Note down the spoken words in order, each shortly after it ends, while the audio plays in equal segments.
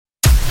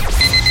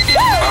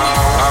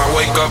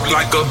up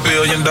like $1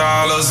 billion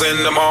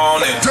in the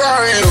morning.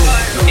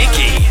 Damn.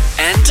 Nikki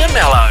and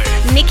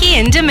DeMello. Nikki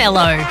and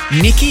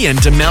DeMello. Nikki and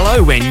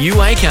DeMello when you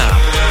wake up.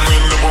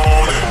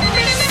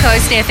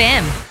 Coast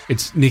FM.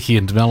 It's Nikki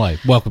and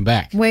DeMello. Welcome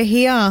back. We're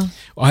here.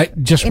 I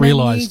just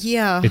realised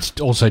it's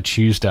also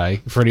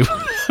Tuesday for anyone.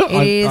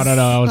 It is. I don't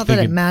know. I was not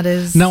thinking, that it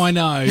matters. No, I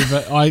know,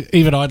 but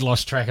I'd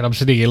lost track, and I'm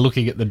sitting here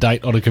looking at the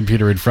date on a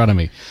computer in front of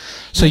me.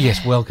 So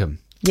yes, welcome.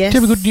 Yes.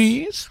 Did you have a good New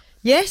Year's?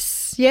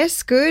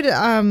 Yes, good.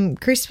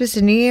 Christmas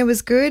and New Year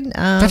was good.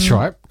 That's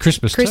right.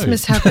 Christmas too.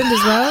 happened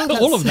as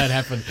well. All of that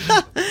happened.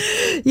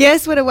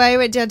 Yes, went away.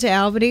 Went down to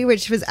Albany,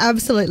 which was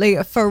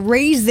absolutely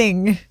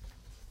freezing.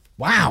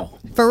 Wow.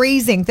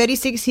 Freezing.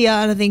 36 here,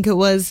 and I think it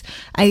was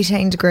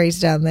 18 degrees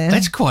down there.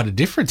 That's quite a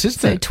difference,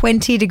 isn't So it?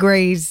 20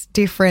 degrees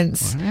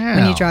difference Wow.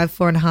 when you drive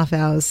 4.5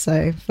 hours.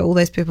 So for all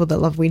those people that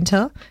love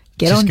winter,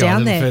 get Just on go a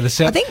down little there. further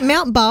south. I think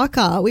Mount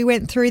Barker, we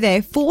went through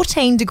there,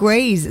 14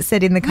 degrees it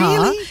said in the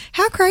car. Really?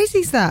 How crazy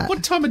is that?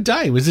 What time of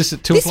day? Was this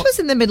at 2 This o'clock? was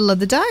in the middle of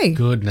the day.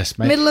 Goodness,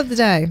 mate. Middle of the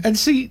day. And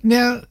see,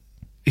 now,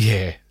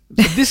 yeah.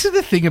 This is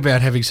the thing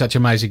about having such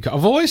amazing...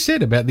 I've always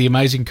said about the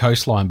amazing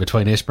coastline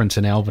between Esperance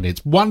and Albany.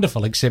 It's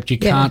wonderful, except you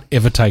can't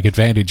ever take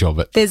advantage of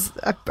it. There's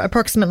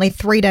approximately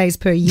 3 days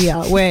per year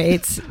where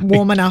it's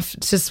warm enough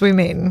to swim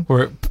in.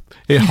 Where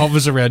it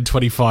hovers around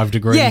 25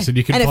 degrees and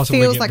you can and it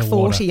possibly feels get like in the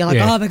 40. water. You're like,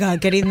 oh my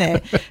God, get in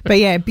there. But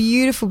yeah,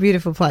 beautiful,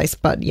 beautiful place.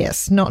 But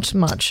yes, not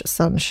much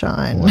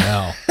sunshine.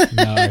 Wow. No.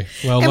 Well, And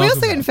we welcome also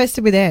got back.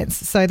 infested with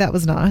ants, so that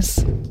was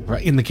nice.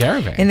 Right, in the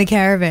caravan? In the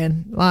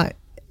caravan, like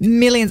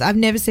millions. I've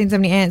never seen so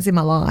many ants in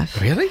my life.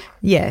 Really?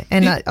 Yeah,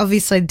 and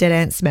obviously dead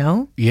ant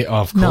smell. Yeah,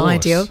 of course. Not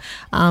ideal.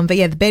 But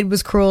yeah, the bed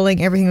was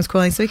crawling, everything was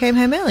crawling, so we came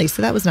home early,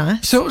 so that was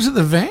nice. So was it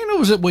the van or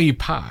was it where you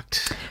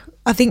parked?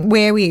 I think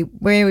where we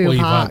were You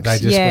parked. They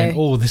just went,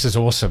 oh, this is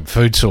awesome.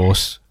 Food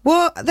source.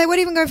 Well, they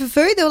weren't even going for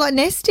food. They were like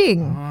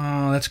nesting.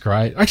 Oh, that's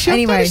great. Actually,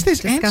 Anyway, I've noticed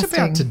there's ants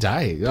disgusting. about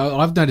today.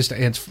 I've noticed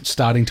ants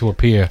starting to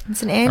appear.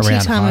 It's an anti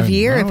around time home. of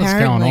year, Oh, apparently.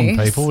 What's going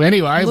on, people?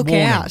 Anyway, Look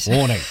warning, out.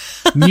 warning.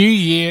 New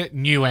year,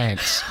 new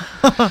ants.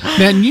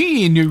 Now, new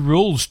year, new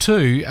rules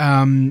too.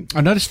 I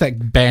noticed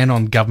that ban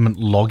on government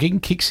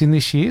logging kicks in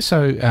this year.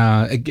 So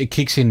it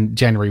kicks in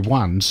January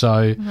 1.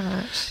 So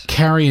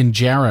Carrie and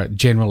Jarrah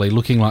generally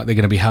looking like they're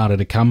going to be harder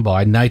to come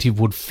by.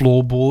 Native wood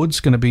floorboards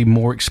going to be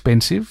more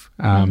expensive.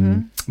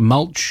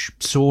 Mulch,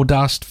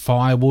 sawdust,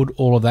 firewood,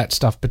 all of that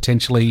stuff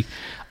potentially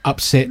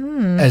upset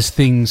as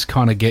things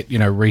kind of get,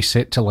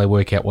 reset till they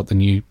work out what the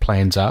new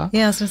plans are.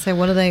 Yeah, I was going to say,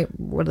 what are they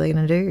going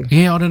to do?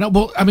 Yeah, I don't know.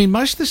 Well, I mean,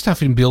 most of the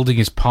stuff in building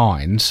is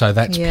pine, so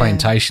that's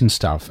plantation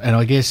stuff. And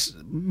I guess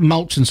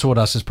mulch and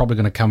sawdust is probably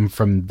going to come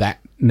from that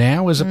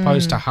now as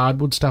opposed to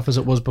hardwood stuff as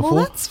it was before.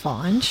 Well, that's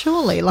fine,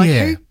 surely.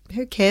 Like,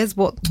 who cares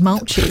what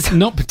mulch is?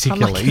 Not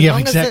particularly. Like, as Yeah,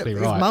 long as exactly it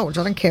is right. mulch,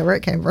 I don't care where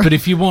it came from. But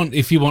if you want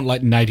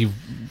like native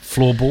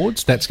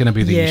floorboards, that's going to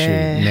be the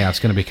issue. Now it's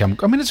going to become...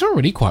 I mean, it's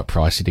already quite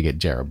pricey to get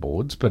Jarrah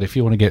boards, but if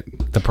you want to get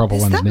the proper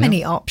There's ones that now...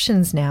 many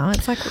options now.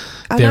 It's like,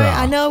 There are.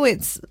 I know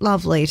it's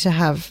lovely to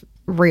have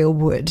real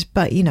wood,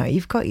 but,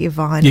 you've got your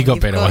vinyl. You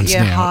got better ones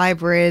your now.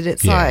 hybrid.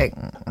 It's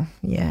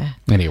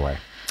Anyway.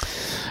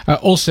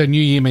 Also,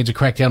 New Year means a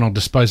crackdown on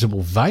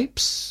disposable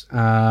vapes.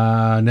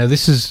 Now,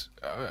 this is...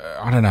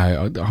 I don't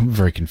know. I'm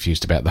very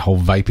confused about the whole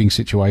vaping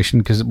situation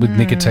because with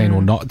nicotine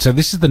or not. So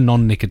this is the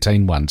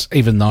non-nicotine ones,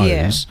 even those...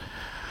 Yeah.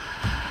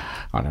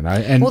 I don't know.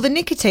 And Well, the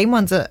nicotine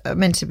ones are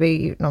meant to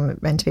be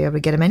not meant to be able to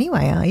get them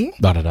anyway, are you?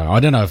 I don't know. I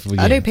don't know if...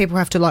 I know people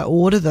have to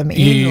order them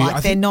in, Yeah, I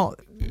they're think- not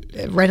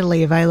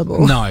readily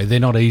available. No,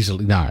 they're not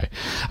easily, no.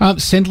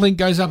 Centrelink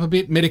goes up a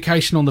bit.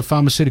 Medication on the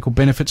pharmaceutical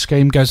benefit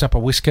scheme goes up a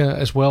whisker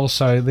as well.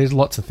 So there's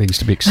lots of things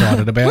to be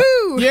excited about.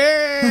 Woo!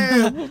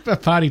 Yeah!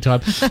 Party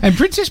time. And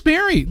Princess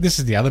Mary, this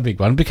is the other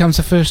big one, becomes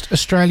the first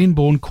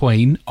Australian-born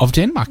Queen of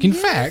Denmark. In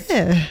fact,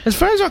 as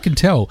far as I can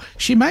tell,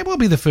 she may well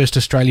be the first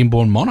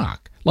Australian-born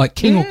monarch, like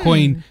king or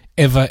queen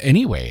ever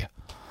anywhere.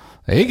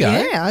 There you go.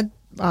 Yeah, I'd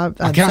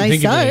I can't say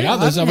think so. of any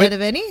others. I haven't heard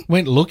of any.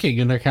 Went looking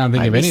and I can't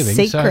think of Maybe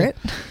anything. secret.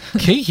 So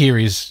key here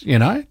is,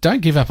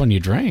 don't give up on your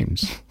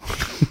dreams.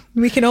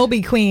 We can all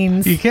be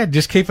queens. You can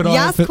just keep an eye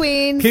out Yes,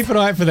 queens. Keep an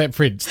eye out for that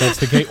prince. That's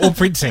the key. Or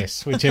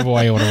princess, whichever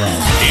way you want to roll.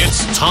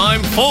 It's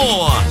time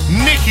for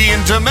Nikki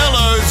and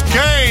DeMello's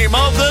Game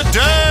of the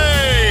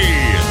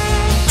Day.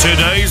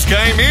 Today's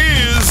game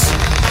is...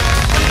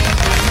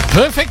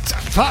 Perfect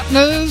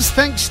partners,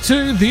 thanks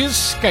to the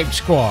Escape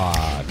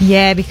Squad.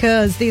 Yeah,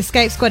 because the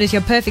Escape Squad is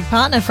your perfect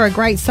partner for a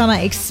great summer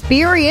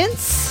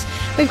experience.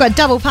 We've got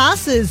double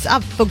passes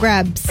up for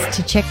grabs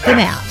to check them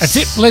out. That's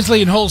it.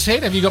 Leslie in Hall's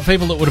Head, have you got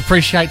people that would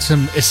appreciate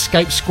some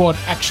Escape Squad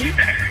action?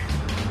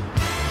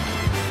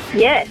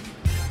 Yes.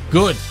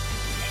 Good.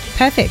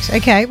 Perfect.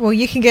 Okay, well,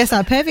 you can guess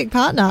our perfect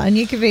partner and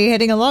you could be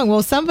heading along.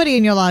 Well, somebody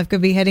in your life could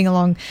be heading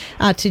along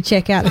to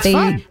check out the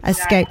fine.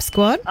 Escape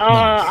Squad. Oh,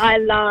 I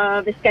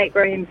love escape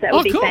rooms. That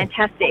would be cool.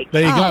 fantastic.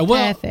 There you Oh, go.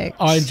 Well, perfect.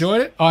 I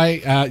enjoyed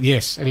it.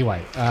 Yes.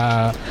 Anyway,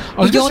 I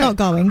was You're gonna not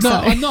going, No, so-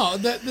 I'm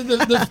not.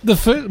 The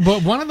first,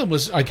 but one of them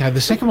was okay.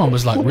 The second one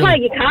was like Well, really.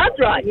 playing your cards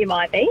right, you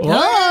might be.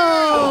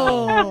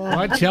 Whoa!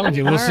 I challenge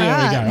you. We'll see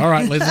how we go. All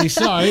right, Leslie.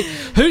 So,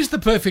 who's the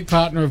perfect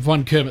partner of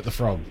one Kermit the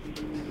Frog?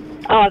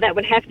 Oh, that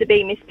would have to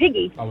be Miss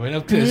Piggy. I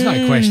mean, there's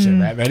no question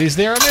that is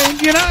there. I mean,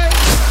 They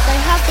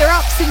have their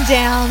ups and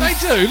downs.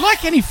 they do,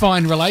 like any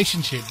fine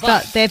relationship.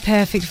 But they're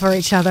perfect for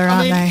each other,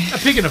 aren't they? A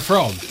pig and a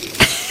frog.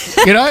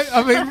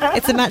 I mean,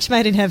 It's a match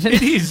made in heaven.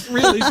 it is,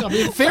 really. I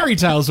mean, fairy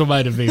tales were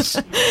made of this.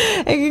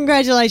 And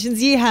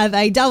congratulations, you have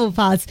a double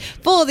pass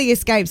for the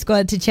Escape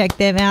Squad to check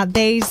them out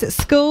these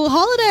school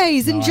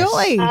holidays. Nice.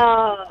 Enjoy.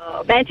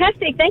 Oh,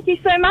 fantastic. Thank you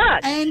so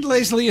much. And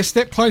Leslie, a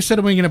step closer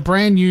to winning a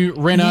brand new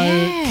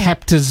Renault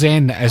Captur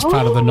Zen as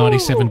part of the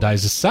 97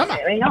 Days of Summer.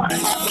 Very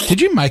nice.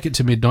 Did you make it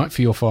to midnight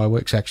for your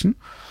fireworks action?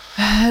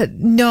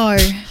 No.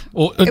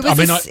 Or,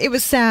 It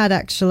was sad,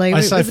 actually. It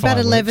was say about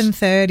fireworks.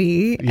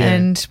 11:30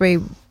 and we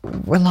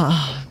were like,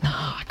 oh, no,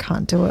 I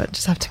can't do it.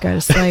 Just have to go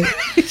to sleep.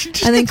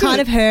 And then kind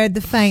of heard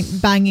the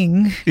faint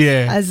banging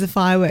as the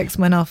fireworks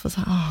went off. I was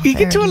like, oh, you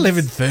get to there it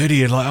is.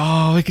 11:30 and like,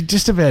 oh, we could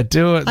just about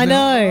do it. I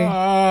know.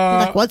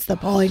 Oh. Like, what's the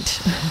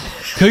point?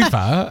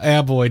 Cooper,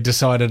 our boy,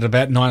 decided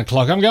about 9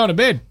 o'clock, I'm going to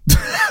bed.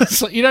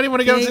 It's like, you don't even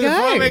want to go There to you the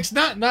go. fireworks?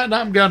 No,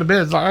 I'm going to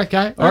bed. It's like,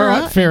 okay, all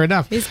right, fair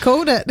enough. He's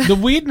called it. The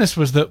weirdness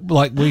was that,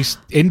 like, we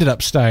ended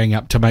up staying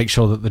up to make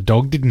sure that the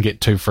dog didn't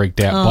get too freaked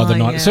out by the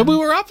night. yeah. So we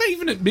were up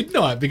even at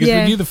midnight because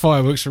Yeah. we knew the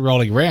fireworks were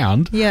rolling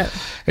around. Yeah.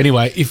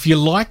 Anyway, if you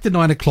like the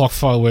 9 o'clock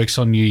fireworks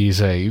on New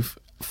Year's Eve,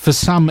 for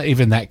some,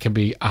 even that can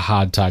be a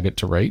hard target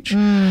to reach,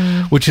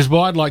 which is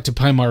why I'd like to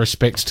pay my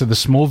respects to the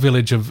small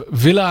village of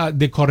Villa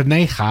de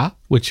Corneja,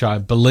 which I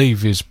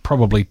believe is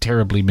probably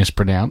terribly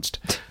mispronounced,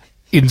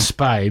 in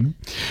Spain,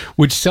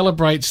 which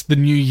celebrates the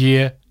New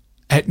Year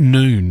at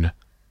noon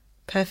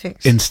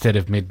Perfect. instead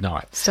of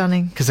midnight.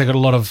 Stunning. Because they've got a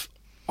lot of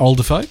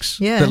older folks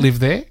that live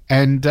there.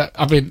 And,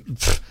 I mean,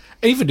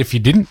 even if you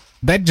didn't,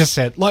 that just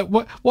said, like,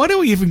 why do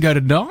we even go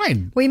to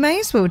 9? We may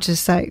as well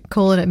just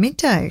call it at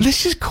midday.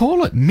 Let's just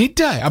call it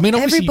midday. I mean,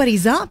 obviously,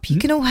 Everybody's up. You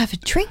can all have a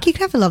drink. You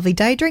can have a lovely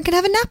day drink and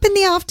have a nap in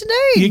the afternoon.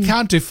 you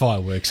can't do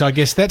fireworks. I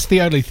guess that's the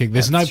only thing.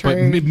 There's That's no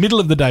true. middle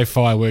of the day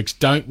fireworks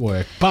don't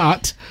work,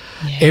 but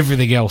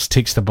everything else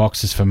ticks the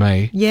boxes for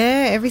me.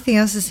 Yeah, everything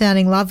else is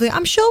sounding lovely.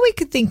 I'm sure we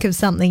could think of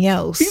something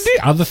else. You can do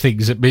other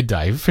things at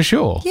midday for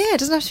sure. Yeah, it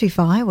doesn't have to be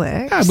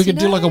fireworks. Yeah, we could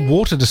do like a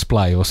water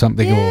display or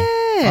something, or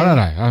I don't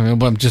know. I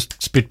mean, I'm just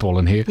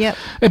spitballing here. Yep.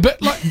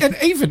 But like, and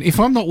even if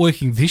I'm not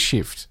working this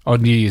shift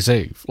on New Year's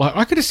Eve, like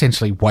I could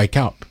essentially wake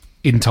up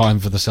in time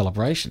for the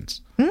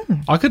celebrations.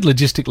 I could do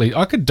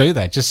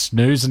that. Just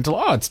snooze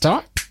until it's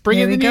time. Bring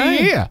Here in we the go. new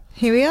year.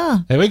 Here we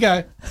are. There we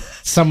go.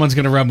 Someone's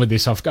going to run with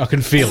this. I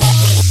can feel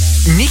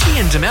it. Nikki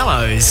and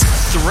DeMello's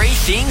 3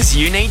 things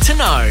you need to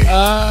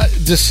know.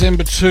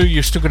 December 2,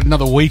 you've still got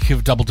another week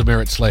of double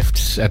demerits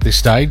left at this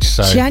stage.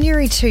 So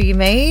January 2, you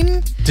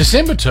mean?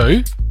 December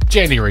 2,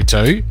 January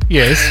 2,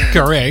 yes,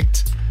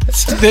 correct.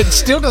 That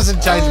still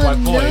doesn't change my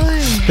point. no.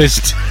 There's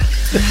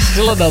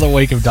still another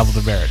week of double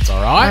demerits,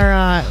 all right? All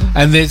right.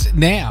 And there's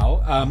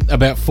now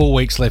about 4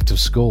 weeks left of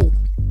school.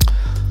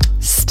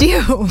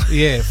 Still.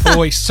 Yeah, 4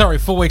 weeks. Sorry,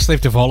 4 weeks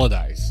left of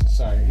holidays.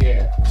 So,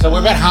 yeah. So we're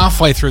about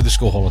halfway through the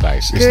school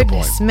holidays, is the point.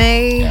 Goodness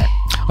me. Yeah.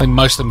 I think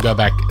most of them go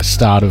back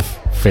start of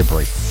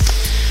February.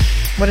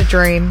 What a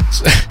dream.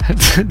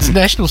 It's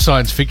National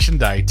Science Fiction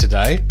Day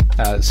today.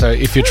 So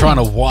if you're trying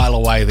to while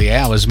away the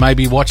hours,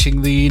 maybe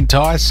watching the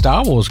entire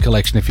Star Wars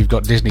collection. If you've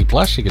got Disney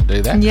Plus, you could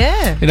do that.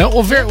 Yeah. You know,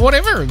 or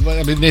whatever.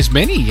 I mean, there's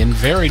many and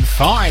varied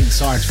fine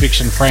science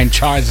fiction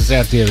franchises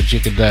out there that you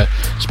could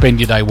spend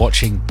your day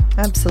watching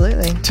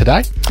Absolutely.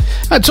 today.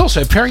 It's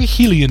also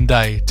Perihelion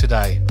Day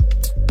today.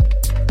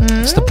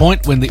 It's the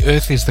point when the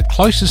Earth is the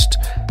closest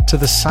to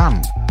the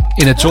Sun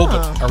in its orbit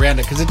around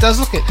it, because it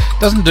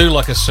doesn't do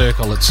like a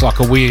circle. It's like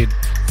a weird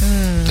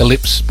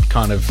ellipse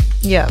kind of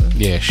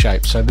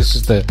shape. So this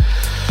is the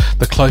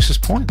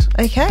closest point.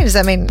 Okay. Does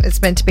that mean it's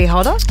meant to be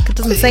hotter? It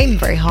doesn't seem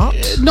very hot.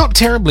 Not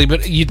terribly,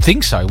 but you'd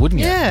think so,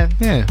 wouldn't you? Yeah.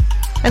 Yeah.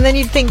 And then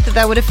you'd think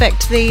that would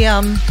affect the,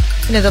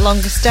 the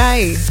longest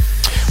day.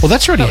 Well,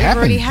 that's already But we've happened.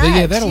 already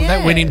had,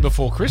 that went in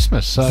before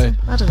Christmas. So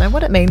I don't know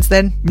what it means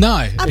then. no,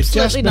 it just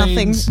Absolutely nothing.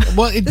 means,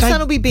 well, The sun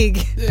will be big.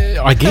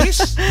 I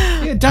guess.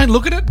 Yeah, don't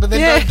look at it, but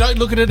then don't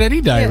look at it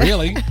any day,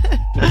 really.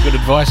 Bit of good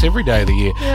advice every day of the year.